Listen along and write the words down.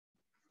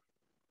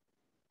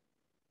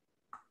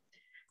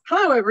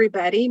Hello,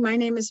 everybody. My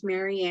name is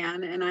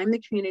Marianne, and I'm the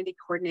community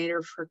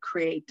coordinator for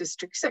CREATE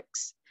District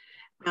 6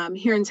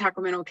 here in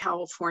Sacramento,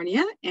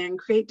 California. And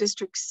CREATE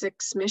District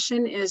 6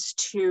 mission is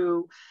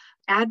to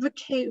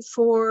advocate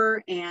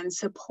for and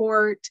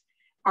support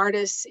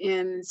artists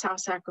in South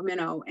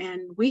Sacramento.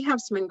 And we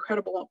have some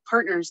incredible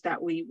partners that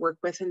we work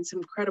with and some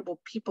incredible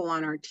people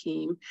on our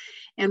team.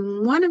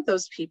 And one of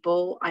those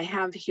people I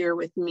have here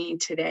with me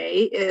today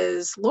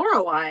is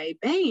Lorelei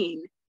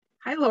Bayne.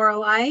 Hi,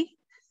 Lorelei.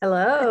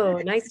 Hello,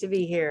 nice to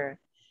be here.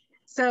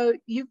 So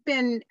you've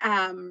been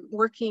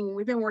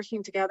we've been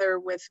working together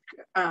with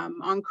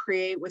on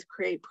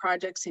CREATE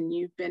projects, and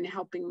you've been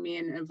helping me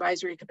in an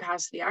advisory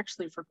capacity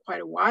actually for quite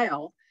a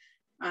while,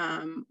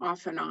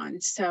 off and on.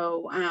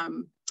 So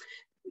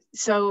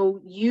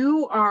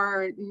you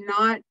are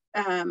not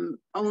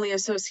only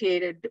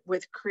associated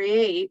with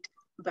CREATE,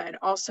 but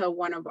also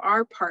one of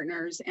our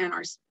partners and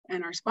our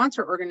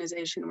sponsor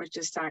organization, which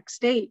is Sac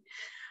State.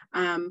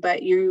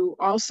 But you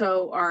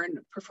also are a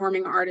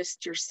performing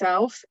artist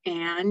yourself,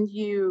 and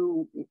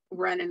you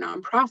run a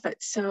nonprofit.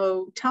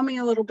 So tell me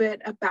a little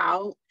bit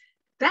about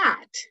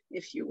that,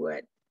 if you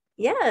would.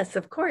 Yes,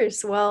 of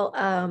course. Well,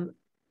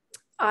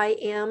 I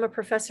am a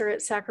professor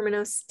at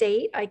Sacramento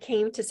State. I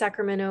came to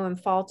Sacramento in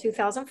fall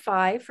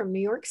 2005 from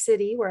New York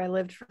City, where I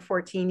lived for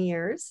 14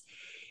 years.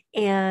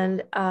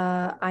 And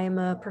I am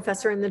a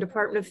professor in the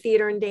Department of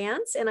Theater and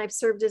Dance, and I've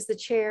served as the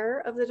chair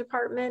of the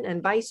department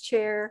and vice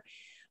chair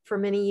for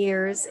many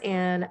years,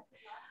 and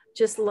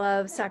just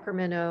love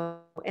Sacramento.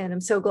 And I'm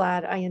so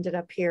glad I ended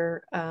up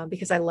here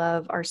because I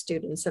love our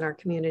students and our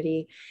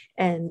community,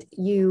 and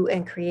you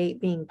and CREATE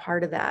being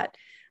part of that.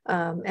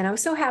 And I was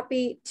so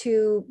happy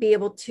to be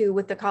able to,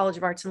 with the College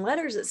of Arts and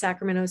Letters at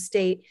Sacramento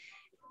State,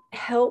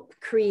 help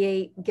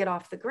CREATE get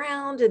off the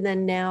ground. And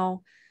then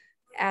now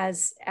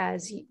as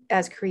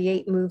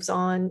CREATE moves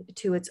on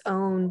to its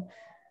own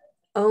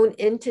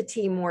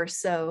entity more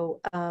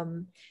so,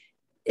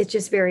 it's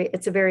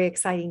a very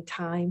exciting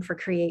time for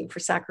CREATE for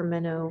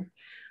Sacramento.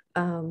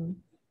 And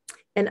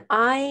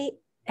I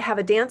have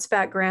a dance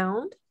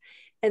background.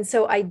 And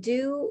so I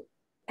do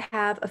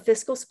have a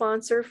fiscal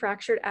sponsor.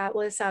 Fractured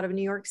Atlas out of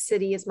New York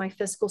City is my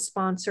fiscal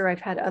sponsor.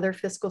 I've had other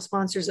fiscal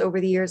sponsors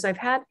over the years. I've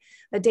had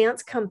a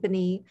dance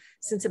company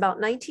since about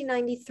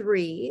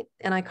 1993,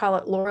 and I call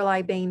it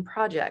Lorelei Bayne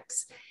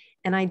Projects.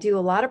 And I do a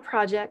lot of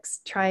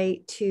projects, try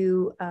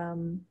to,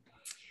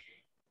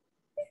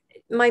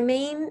 my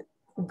main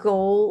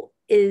goal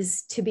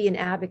is to be an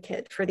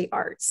advocate for the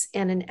arts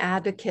and an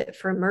advocate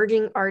for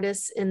emerging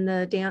artists in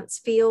the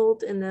dance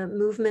field, in the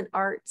movement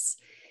arts.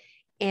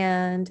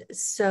 And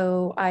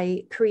so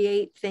I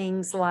create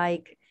things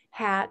like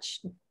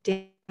Hatch,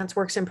 Dance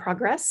Works in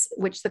Progress,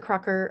 which the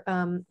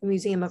Crocker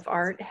Museum of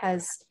Art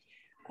has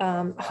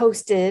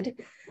hosted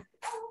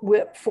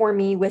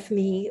with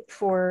me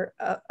for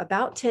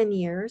about 10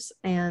 years.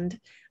 And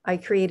I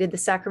created the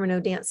Sacramento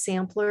Dance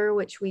Sampler,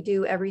 which we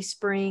do every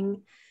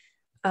spring.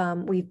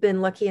 We've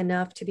been lucky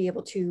enough to be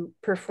able to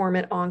perform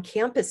it on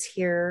campus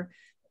here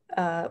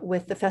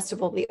with the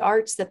Festival of the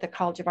Arts that the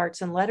College of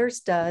Arts and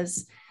Letters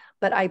does.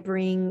 But I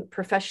bring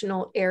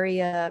professional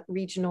area,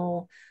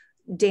 regional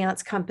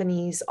dance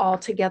companies all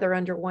together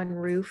under one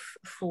roof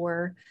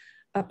for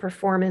a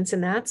performance.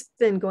 And that's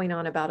been going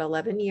on about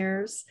 11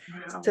 years.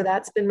 Wow. So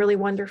that's been really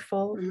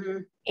wonderful.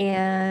 Mm-hmm.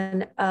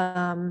 And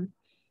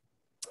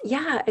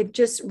yeah, I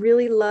just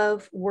really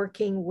love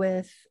working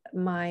with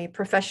my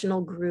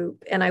professional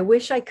group, and I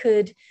wish I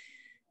could,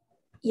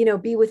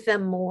 be with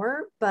them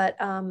more. But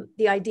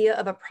the idea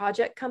of a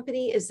project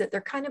company is that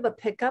they're kind of a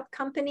pickup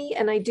company.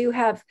 And I do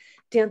have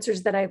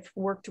dancers that I've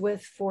worked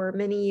with for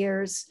many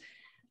years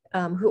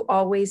who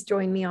always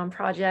join me on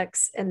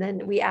projects. And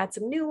then we add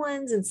some new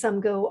ones, and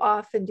some go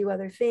off and do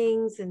other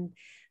things. And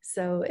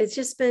so it's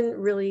just been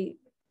really,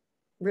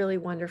 really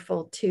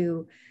wonderful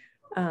to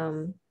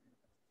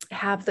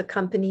have the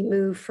company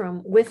move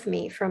with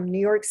me from New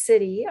York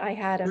City. I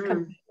had a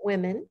company of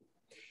women.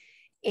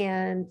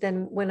 And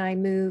then when I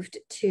moved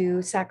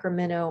to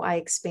Sacramento, I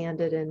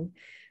expanded, and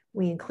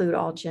we include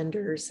all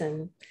genders,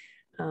 and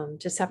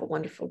just have a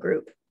wonderful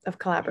group of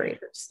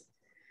collaborators.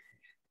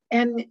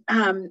 And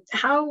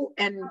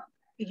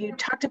you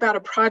talked about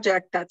a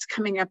project that's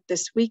coming up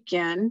this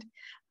weekend,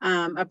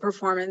 a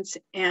performance,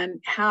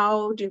 and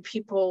how do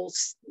people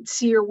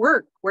see your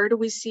work? Where do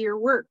we see your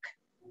work?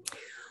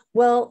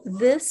 Well,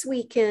 this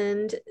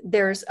weekend,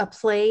 there's a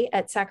play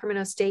at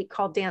Sacramento State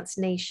called Dance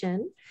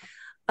Nation.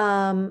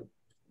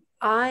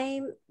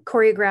 I'm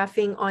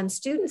choreographing on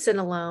students and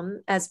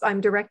alum as I'm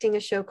directing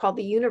a show called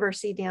the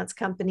University Dance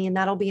Company, and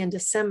that'll be in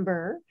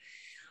December.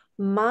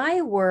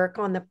 My work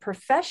on the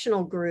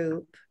professional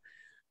group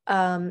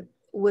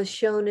was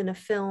shown in a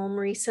film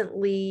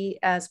recently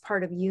as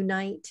part of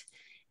Unite.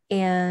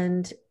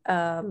 And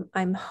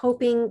I'm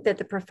hoping that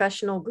the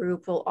professional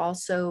group will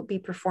also be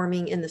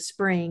performing in the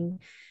spring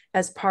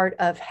as part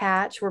of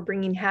Hatch. We're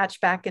bringing Hatch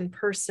back in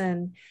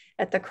person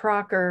at the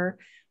Crocker.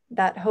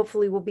 That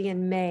hopefully will be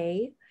in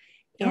May.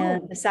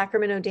 And the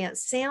Sacramento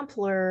Dance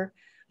Sampler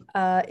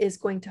is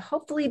going to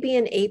hopefully be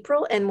in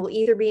April, and will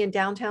either be in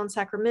downtown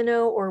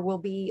Sacramento or will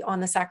be on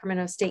the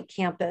Sacramento State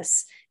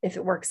campus if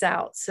it works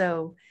out.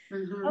 So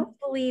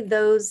hopefully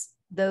those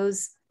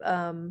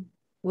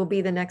will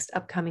be the next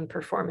upcoming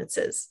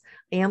performances.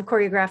 I am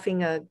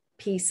choreographing a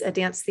piece, a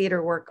dance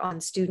theater work on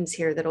students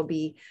here that'll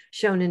be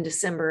shown in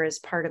December as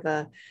part of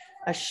a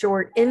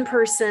short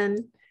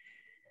in-person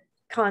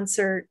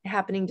concert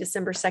happening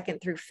December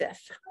 2nd through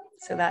 5th.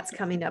 So that's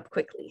coming up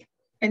quickly.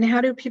 And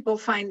how do people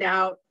find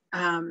out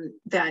how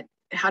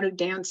do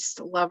dance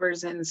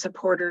lovers and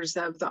supporters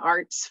of the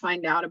arts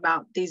find out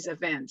about these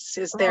events?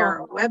 Is there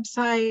a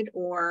website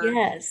or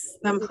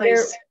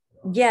someplace?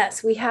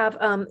 Yes, we have.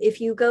 If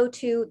you go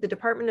to the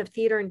Department of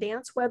Theater and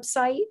Dance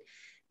website,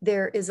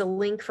 there is a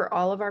link for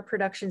all of our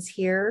productions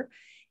here.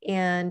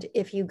 And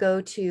if you go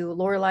to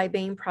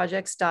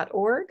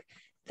LoreleiBayneProjects.org,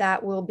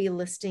 that will be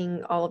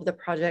listing all of the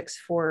projects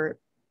for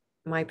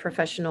my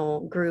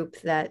professional group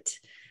that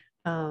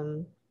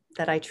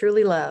I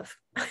truly love.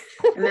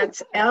 And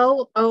that's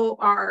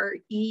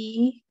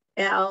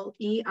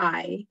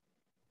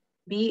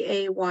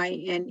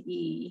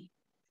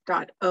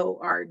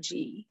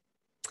LoreleiBayne.org.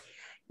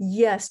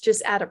 Yes,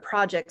 just add a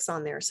projects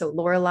on there. So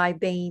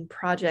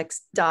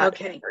LoreleiBayneProjects.org.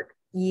 Okay.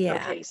 Yeah.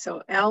 Okay,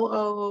 so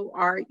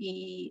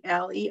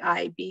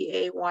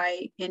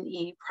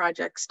LoreleiBayne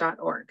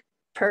projects.org.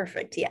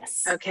 Perfect.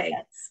 Yes. Okay.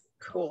 Yes.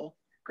 Cool.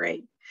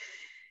 Great.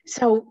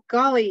 So,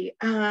 golly,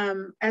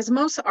 as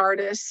most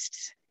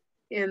artists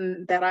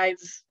that I've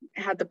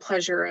had the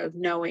pleasure of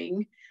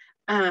knowing,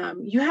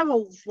 you have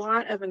a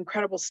lot of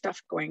incredible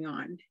stuff going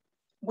on.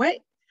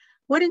 What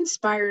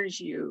inspires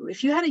you?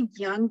 If you had a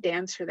young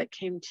dancer that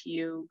came to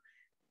you,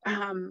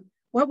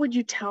 what would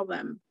you tell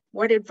them?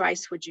 What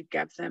advice would you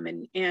give them?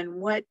 And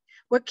what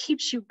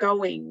keeps you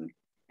going?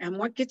 And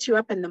what gets you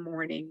up in the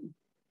morning?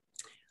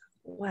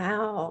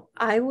 Wow.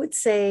 I would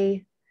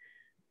say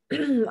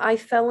I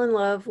fell in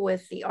love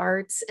with the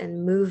arts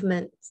and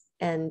movement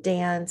and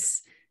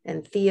dance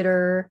and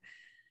theater,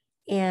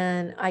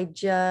 and I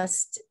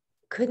just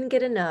couldn't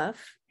get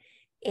enough.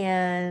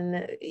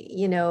 And,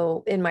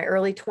 in my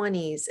early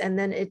 20s, and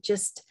then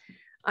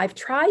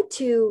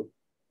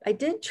I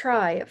did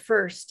try at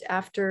first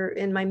after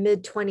in my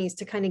mid 20s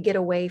to kind of get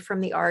away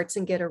from the arts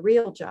and get a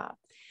real job.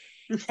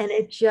 And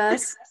it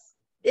just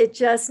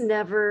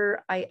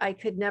never, I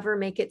could never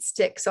make it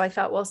stick. So I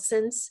thought, well,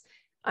 since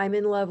I'm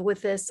in love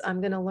with this, I'm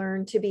going to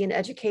learn to be an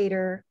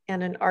educator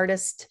and an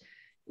artist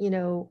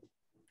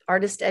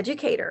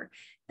educator.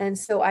 And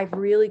so I've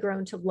really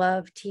grown to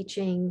love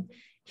teaching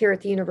here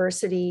at the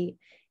university.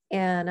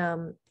 And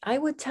I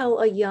would tell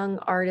a young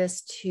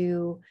artist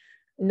to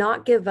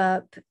not give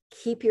up,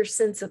 keep your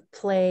sense of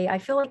play. I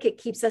feel like it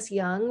keeps us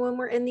young when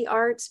we're in the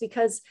arts,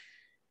 because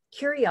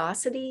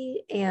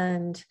curiosity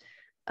and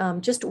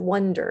just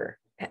wonder,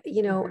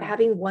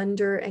 having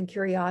wonder and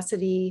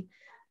curiosity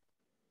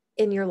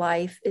in your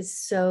life is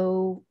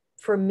so,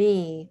 for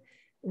me,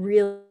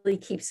 really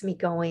keeps me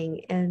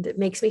going, and it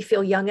makes me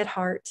feel young at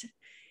heart.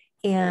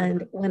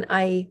 And when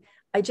I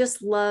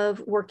just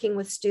love working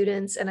with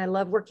students, and I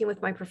love working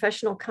with my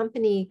professional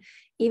company,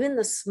 even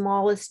the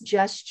smallest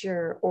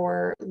gesture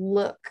or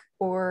look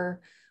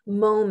or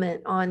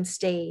moment on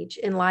stage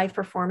in live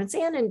performance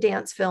and in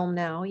dance film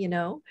now,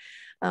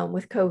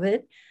 with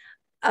COVID,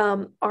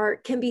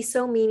 art can be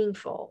so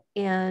meaningful.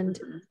 And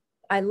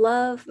I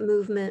love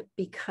movement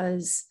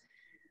because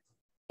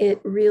it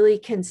really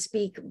can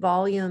speak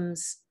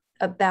volumes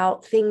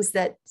about things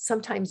that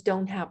sometimes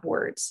don't have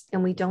words,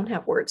 and we don't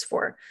have words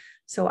for.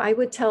 So I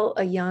would tell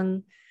a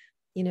young,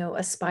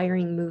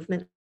 aspiring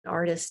movement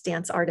artist,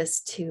 dance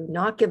artist, to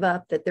not give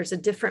up, that there's a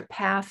different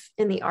path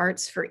in the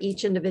arts for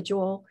each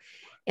individual,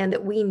 and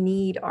that we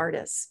need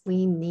artists.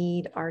 We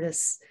need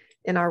artists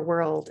in our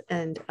world.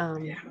 And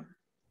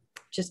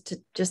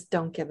just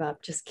don't give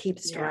up, just keep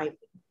striving.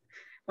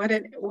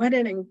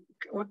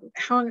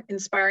 How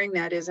inspiring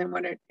that is, and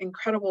what an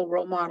incredible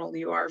role model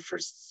you are for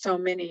so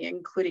many,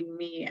 including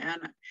me.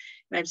 And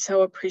I've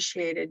so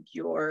appreciated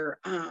your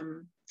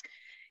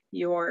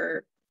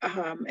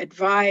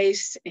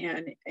advice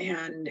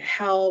and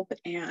help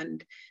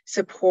and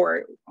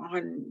support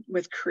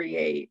with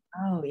CREATE.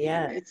 Oh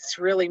yeah, it's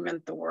really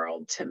meant the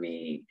world to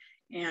me,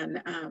 and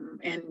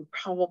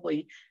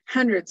probably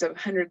hundreds of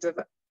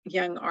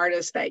young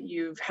artists that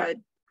you've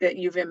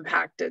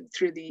impacted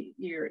through the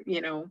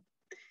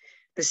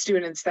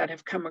students that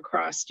have come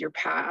across your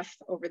path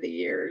over the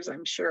years,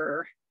 I'm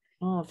sure.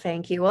 Oh,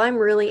 thank you. Well, I'm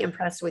really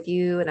impressed with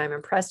you, and I'm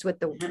impressed with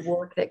the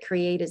work that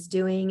CREATE is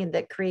doing and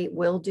that CREATE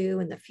will do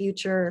in the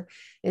future.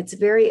 It's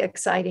very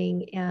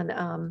exciting.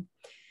 And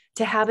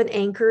to have an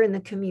anchor in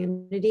the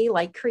community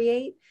like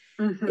CREATE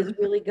is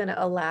really going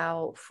to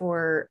allow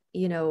for,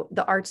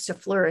 the arts to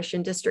flourish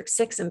in District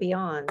 6 and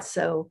beyond.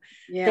 So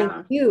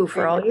thank you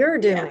for all you're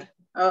doing. Yeah.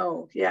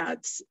 Oh, yeah.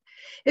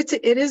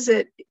 It is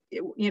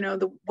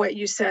what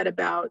you said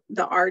about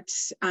the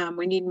arts.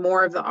 We need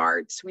more of the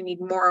arts. We need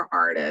more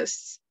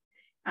artists.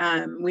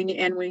 We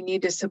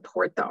need to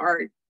support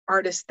the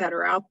artists that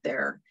are out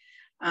there,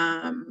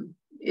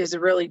 is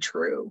really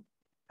true.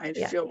 I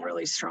feel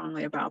really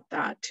strongly about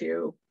that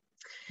too.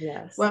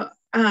 Yes. Well,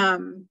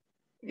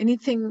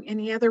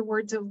 any other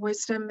words of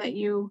wisdom that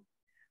you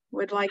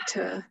would like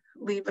to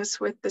leave us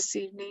with this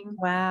evening?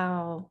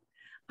 Wow.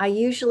 I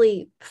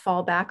usually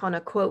fall back on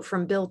a quote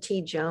from Bill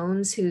T.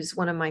 Jones, who's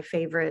one of my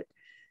favorite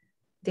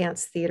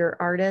dance theater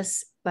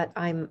artists, but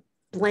I'm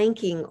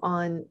blanking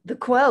on the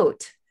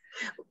quote.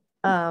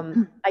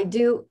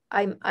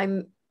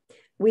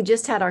 We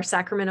just had our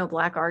Sacramento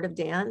Black Art of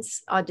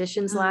Dance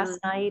auditions last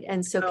night.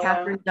 And so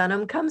Catherine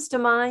Dunham comes to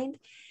mind.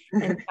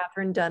 And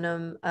Catherine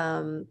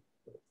Dunham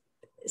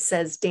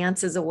says,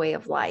 dance is a way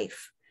of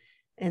life.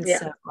 And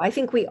so I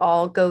think we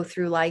all go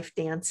through life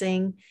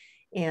dancing.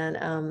 And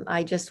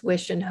I just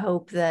wish and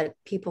hope that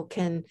people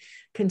can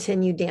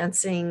continue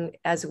dancing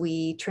as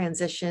we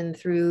transition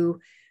through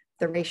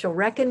the racial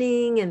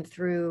reckoning and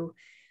through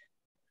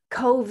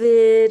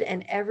COVID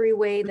and every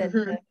way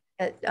that,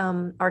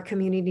 our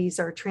communities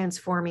are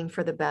transforming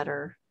for the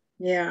better.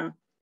 Yeah,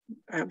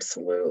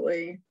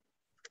 absolutely.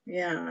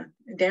 Yeah,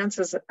 dance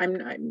is,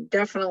 I'm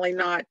definitely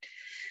not,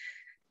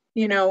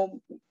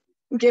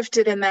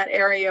 gifted in that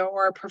area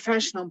or a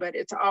professional, but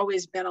it's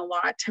always been a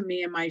lot to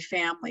me and my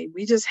family.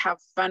 We just have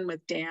fun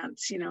with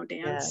dance.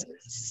 Dance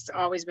has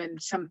always been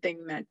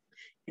something that,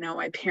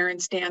 my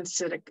parents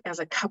danced as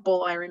a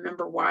couple. I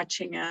remember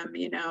watching them,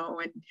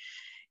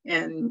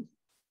 and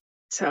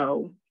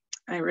so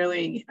I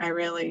really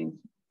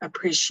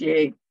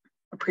appreciate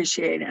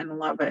and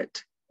love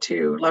it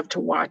love to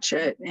watch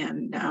it.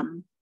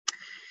 And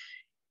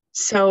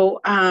so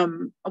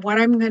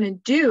what I'm going to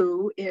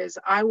do is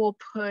I will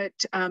put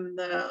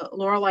the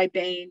Lorelei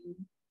Bayne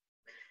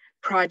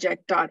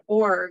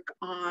project.org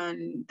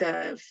on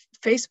the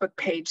Facebook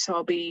page. So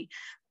I'll be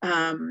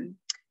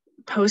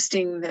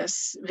posting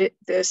this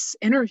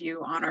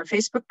interview on our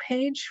Facebook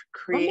page,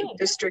 Create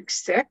District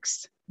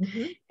 6,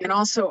 and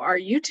also our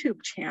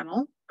YouTube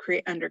channel,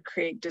 under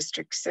Create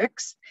District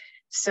 6.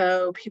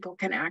 So people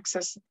can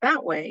access it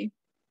that way.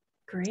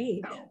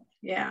 Great. So,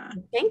 yeah.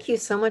 Thank you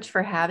so much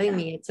for having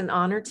me. It's an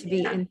honor to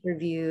be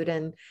interviewed,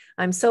 and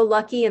I'm so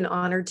lucky and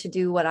honored to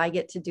do what I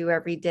get to do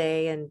every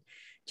day, and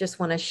just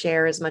want to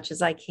share as much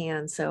as I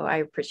can. So I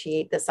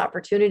appreciate this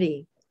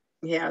opportunity.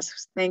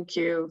 Yes, thank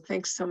you.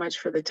 Thanks so much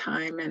for the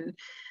time, and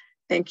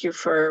thank you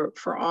for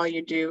all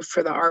you do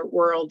for the art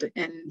world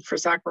and for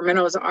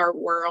Sacramento's art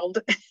world.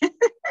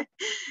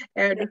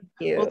 And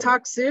we'll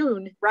talk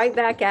soon. Right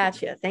back at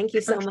you. Thank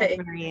you so much,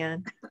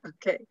 Marianne.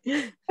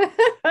 Okay.